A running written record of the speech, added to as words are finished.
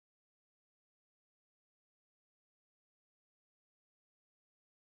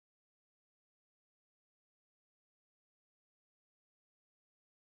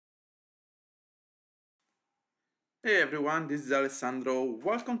Hey everyone, this is Alessandro.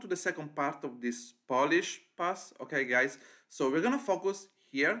 Welcome to the second part of this Polish pass. Okay, guys, so we're gonna focus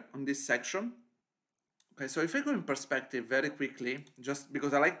here on this section. Okay, so if I go in perspective very quickly, just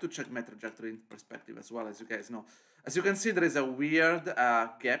because I like to check my trajectory in perspective as well, as you guys know. As you can see, there is a weird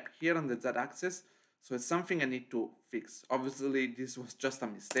gap here on the z-axis, so it's something I need to fix. Obviously, this was just a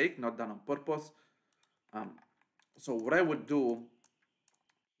mistake, not done on purpose. So what I would do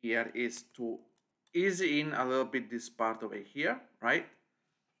here is to ease in a little bit this part over here, right?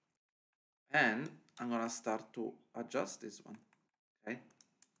 And I'm gonna start to adjust this one, okay?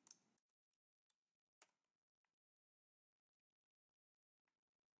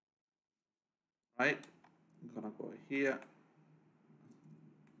 Right, I'm gonna go here,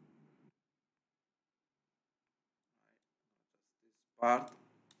 this part,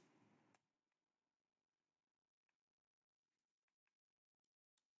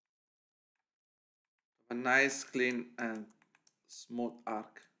 a nice, clean, and smooth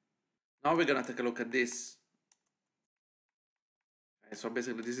arc. Now we're gonna take a look at this. Okay, so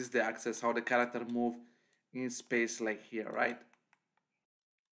basically this is the axis, how the character move in space like here, right?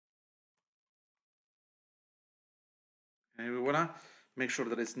 And we wanna make sure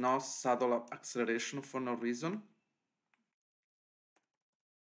there is no subtle acceleration for no reason.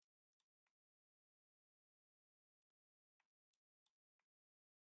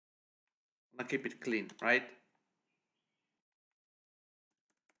 Wanna keep it clean, right?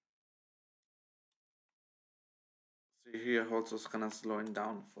 See here also is kind of slowing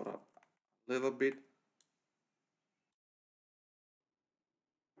down for a little bit.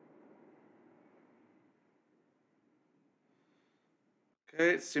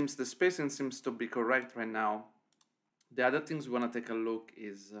 Okay, it seems the spacing seems to be correct right now. The other things we want to take a look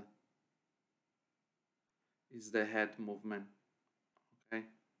is the head movement. Okay.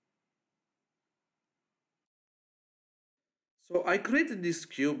 So I created this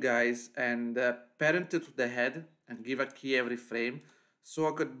cube, guys, and parented to the head and give a key every frame, so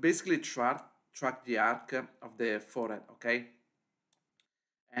I could basically track the arc of the forehead. Okay.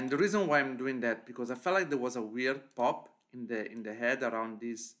 And the reason why I'm doing that, because I felt like there was a weird pop in the head around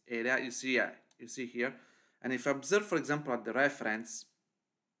this area. You see here, and if I observe, for example, at the reference,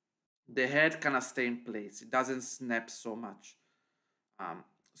 the head kind of stay in place. It doesn't snap so much.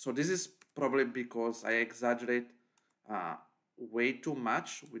 So this is probably because I exaggerate way too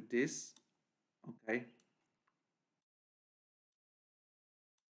much with this. Okay.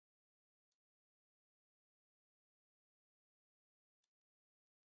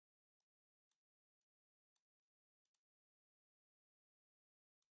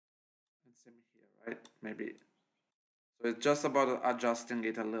 And same here, right? Maybe. So it's just about adjusting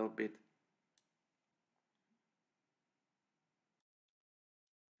it a little bit.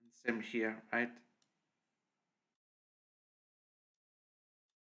 And same here, right?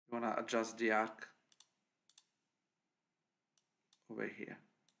 You want to adjust the arc over here.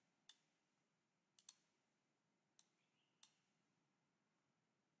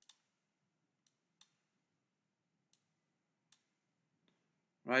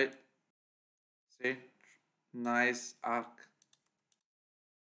 Right? See? Nice arc.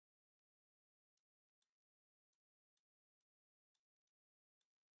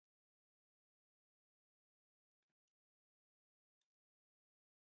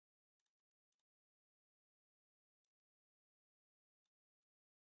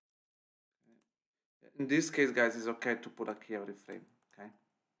 In this case, guys, it's okay to put a key every frame. Okay?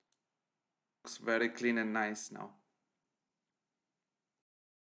 Looks very clean and nice now.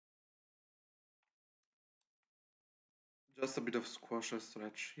 Just a bit of squash and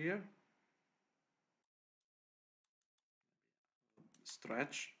stretch here.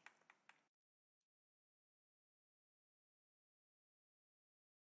 Stretch.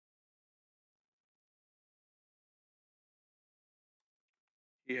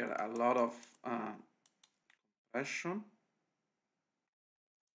 Here a lot of compression.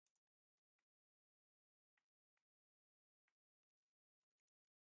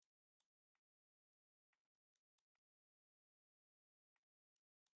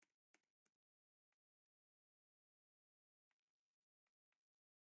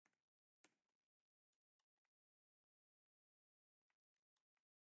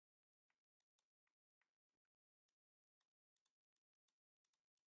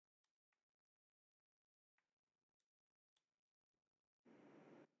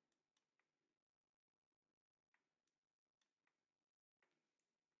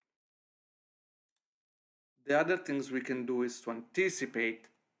 The other things we can do is to anticipate.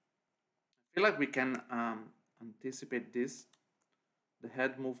 I feel like we can anticipate this, the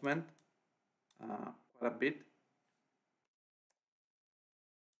head movement, quite a bit.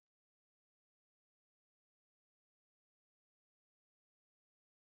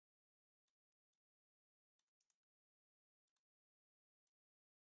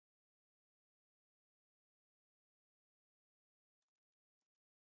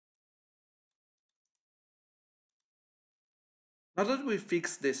 now that we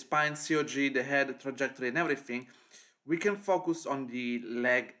fix the spine, COG, the head, trajectory, and everything, we can focus on the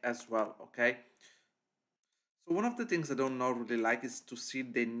leg as well, okay? So one of the things I don't know really like is to see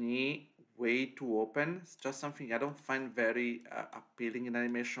the knee way too open. It's just something I don't find very appealing in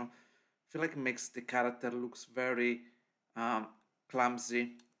animation. I feel like it makes the character looks very um,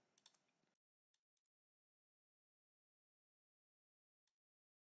 clumsy.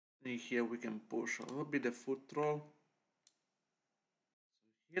 And here we can push a little bit the foot roll.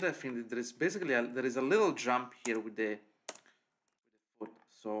 Here I think that there is basically there is a little jump here with the foot.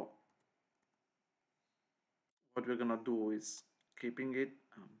 So what we're gonna do is keeping it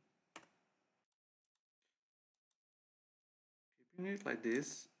like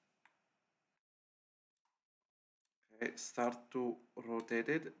this. Okay, start to rotate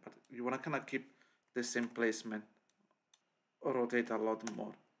it, but you wanna kind of keep the same placement, rotate a lot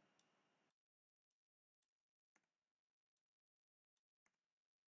more.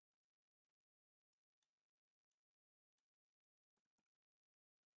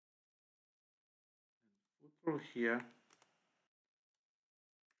 Foot roll here.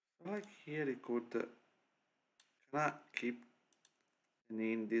 I feel like here it could kind of keep the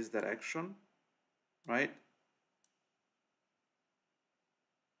knee in this direction, right?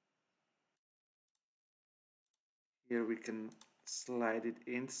 Here we can slide it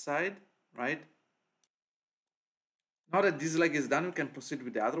inside, right? Now that this leg is done, we can proceed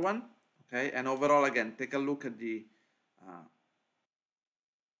with the other one, okay? And overall, again, take a look at the uh,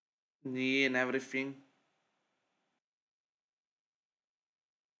 knee and everything.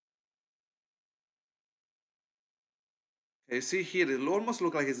 Okay, see here, it almost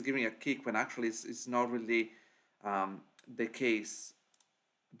looks like it's giving a kick when actually it's not really the case.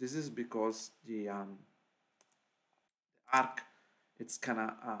 This is because the arc, it's kind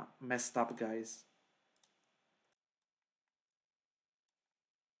of messed up, guys.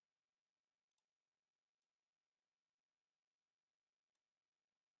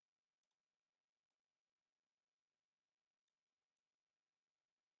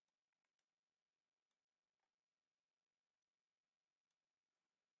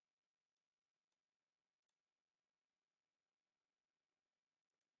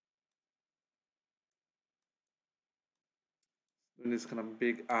 Doing this kind of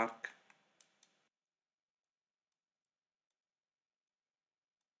big arc.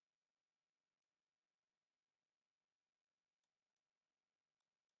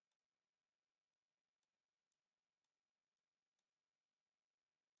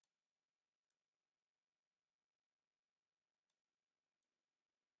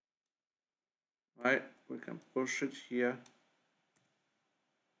 Right, we can push it here.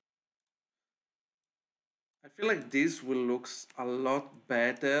 I feel like this will look a lot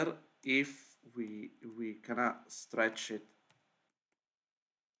better if we kind of stretch it.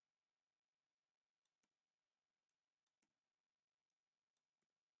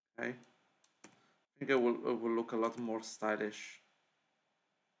 Okay, I think it will look a lot more stylish.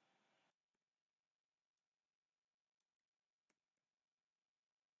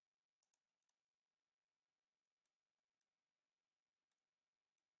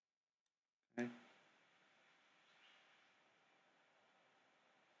 Okay,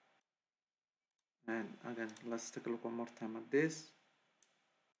 and again, let's take a look one more time at this.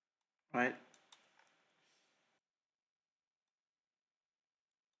 Right,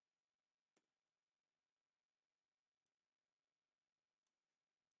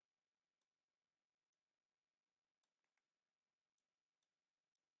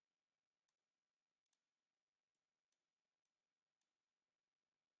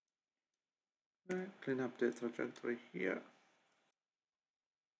 clean up the trajectory here.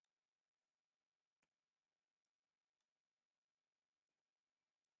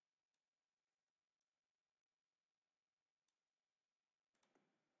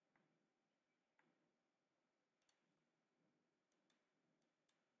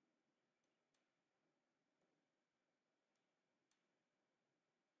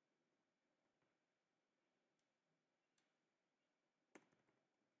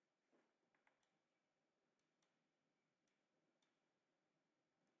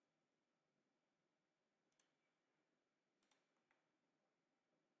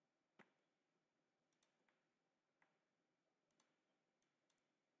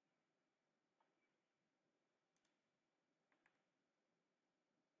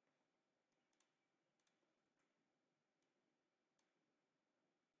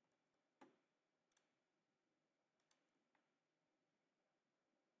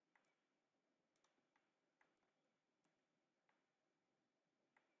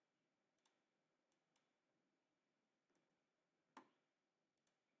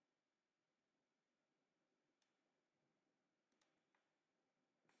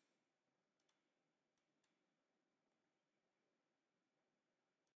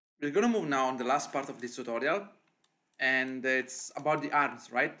 we're gonna move now on the last part of this tutorial, and it's about the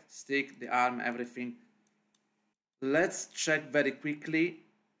arms, right? Stick, the arm, everything. Let's check very quickly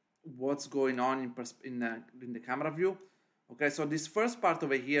what's going on in the camera view. Okay, so this first part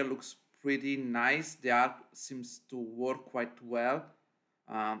over here looks pretty nice. The arc seems to work quite well.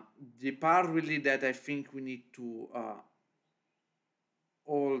 The part really that I think we need to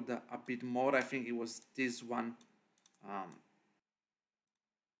hold a bit more, I think it was this one,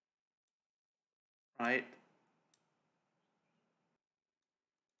 right?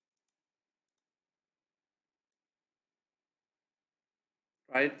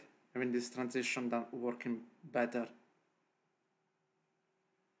 Right? Having this transition done working better.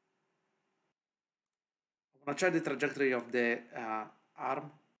 I'm gonna try the trajectory of the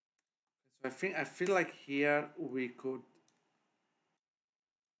arm. So I feel like here we could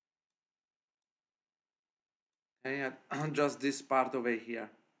just this part over here.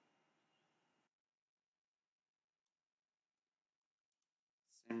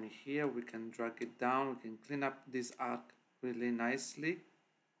 Same here, we can drag it down, we can clean up this arc really nicely.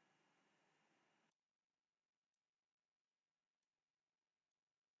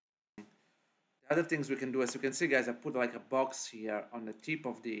 The other things we can do, as you can see guys, I put like a box here on the tip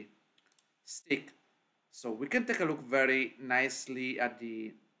of the stick. So we can take a look very nicely at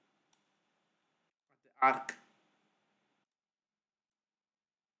the arc.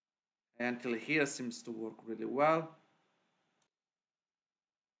 Until here seems to work really well.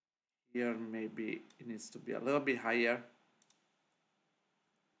 Here maybe it needs to be a little bit higher.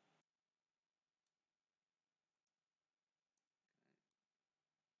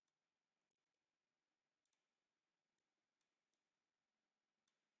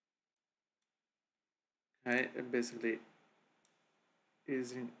 Okay, and basically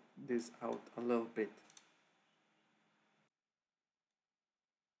easing this out a little bit.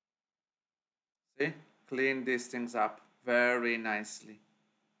 See? Clean these things up very nicely.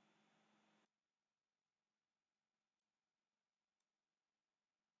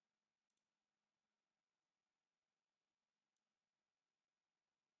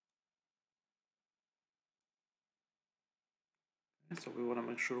 Okay, so we want to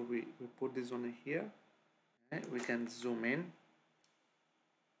make sure we put this one here. Okay, we can zoom in.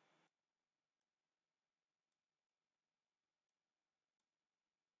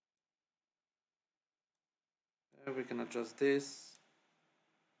 We can adjust this.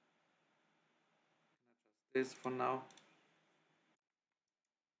 This for now.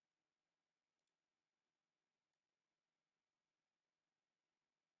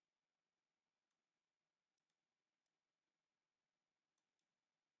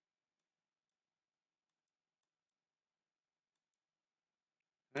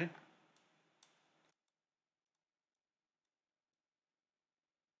 Okay.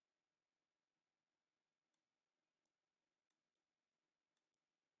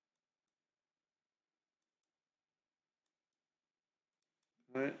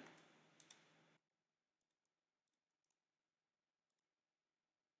 Okay.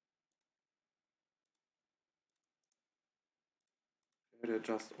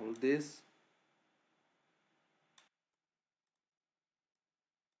 Adjust all this.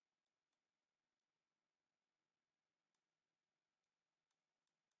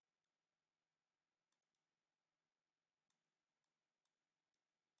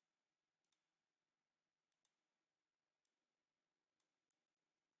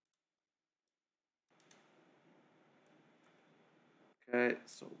 Okay,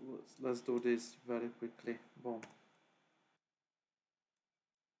 so let's do this very quickly. Boom.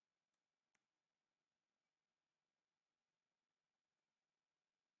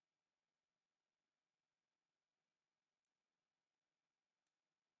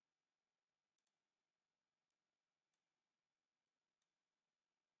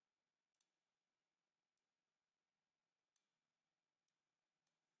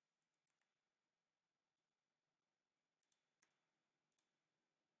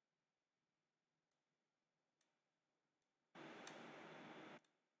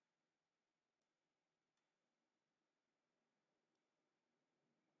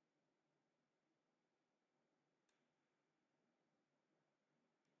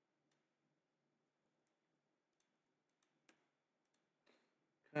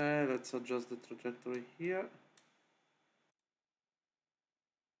 Okay, let's adjust the trajectory here.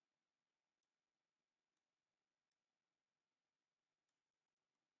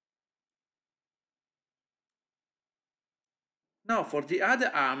 Now for the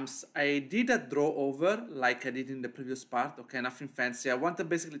other arms, I did a draw over like I did in the previous part, okay, nothing fancy. I wanted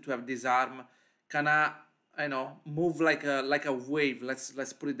basically to have this arm kinda I know, move like a wave.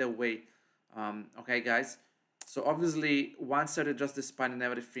 Let's put it that way. Okay, guys. So obviously, once I adjust the spine and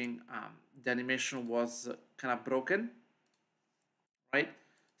everything, the animation was kind of broken, right?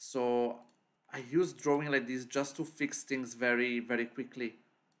 So I use drawing like this just to fix things very quickly,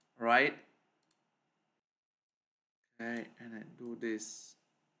 right? Okay, and I do this,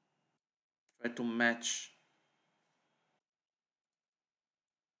 try to match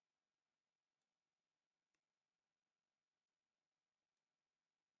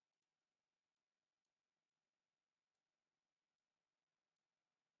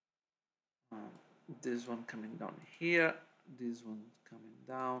um, this one coming down here, this one coming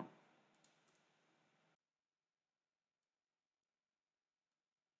down,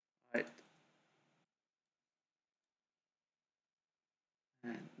 right?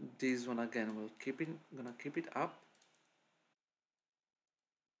 And this one again will keep it, gonna keep it up,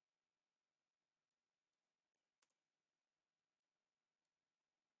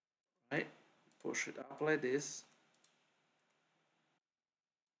 right? Push it up like this.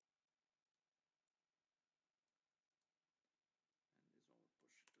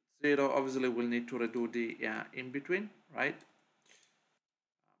 0, obviously we'll need to redo the in between, right?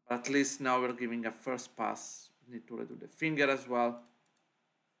 But at least now we're giving a first pass. We need to redo the finger as well.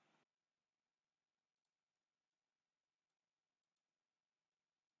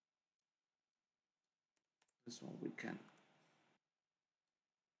 This one we can,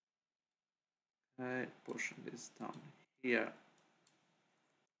 okay, pushing this down here,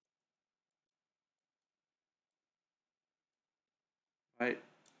 right?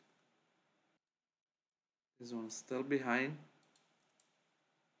 This one's still behind.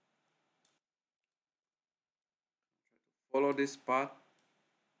 Follow this path.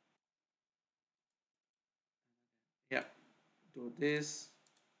 Yeah, do this.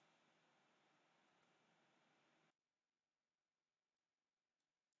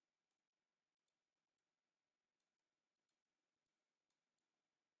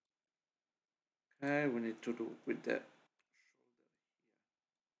 Okay, we need to do with the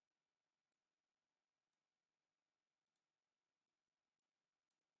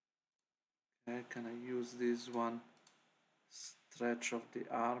okay, can I use this one? Stretch of the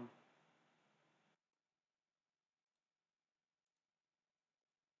arm.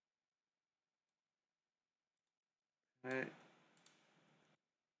 Okay.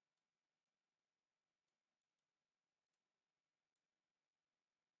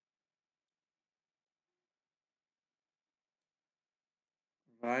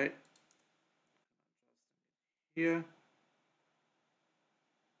 Right here.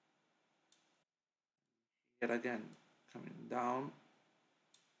 Here again, coming down.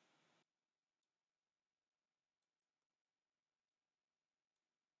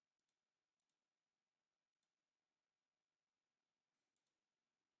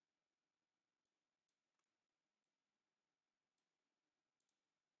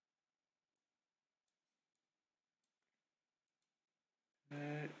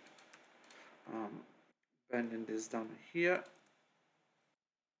 Okay. Um, bending this down here.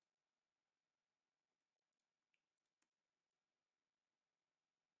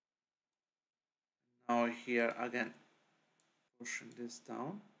 Now here again, pushing this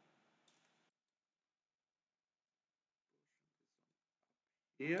down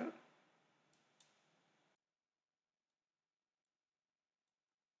here.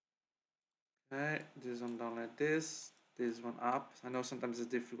 Okay, this one down like this one up. I know sometimes it's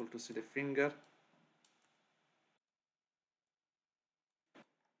difficult to see the finger.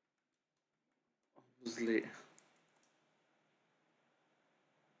 Obviously,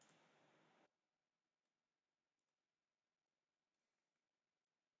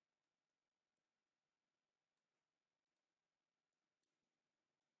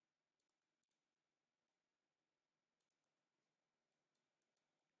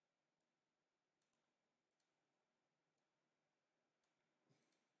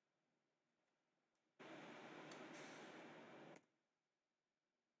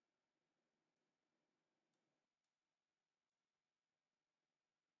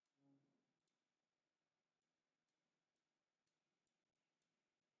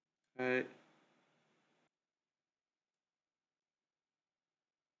 okay,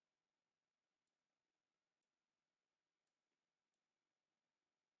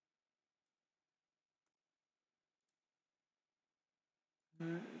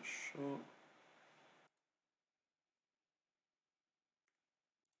 so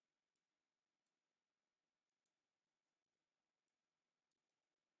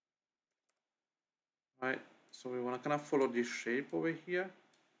right. So we want to kind of follow this shape over here.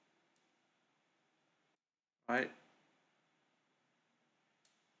 right?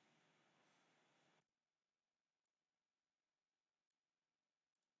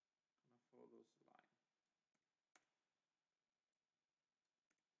 Follow those lines.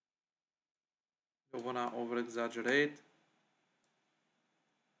 Don't wanna over exaggerate.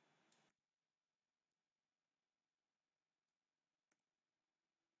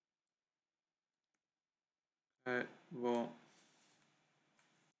 Okay, well.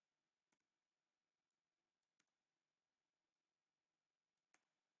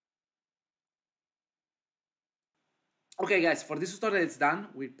 Okay guys, for this tutorial it's done.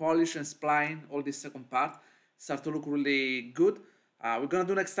 We polish and spline all this second part. Start to look really good. We're gonna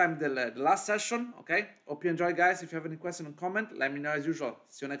do next time the last session, okay? Hope you enjoy guys. If you have any question or comment, let me know as usual.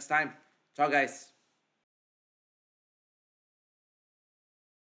 See you next time. Ciao guys.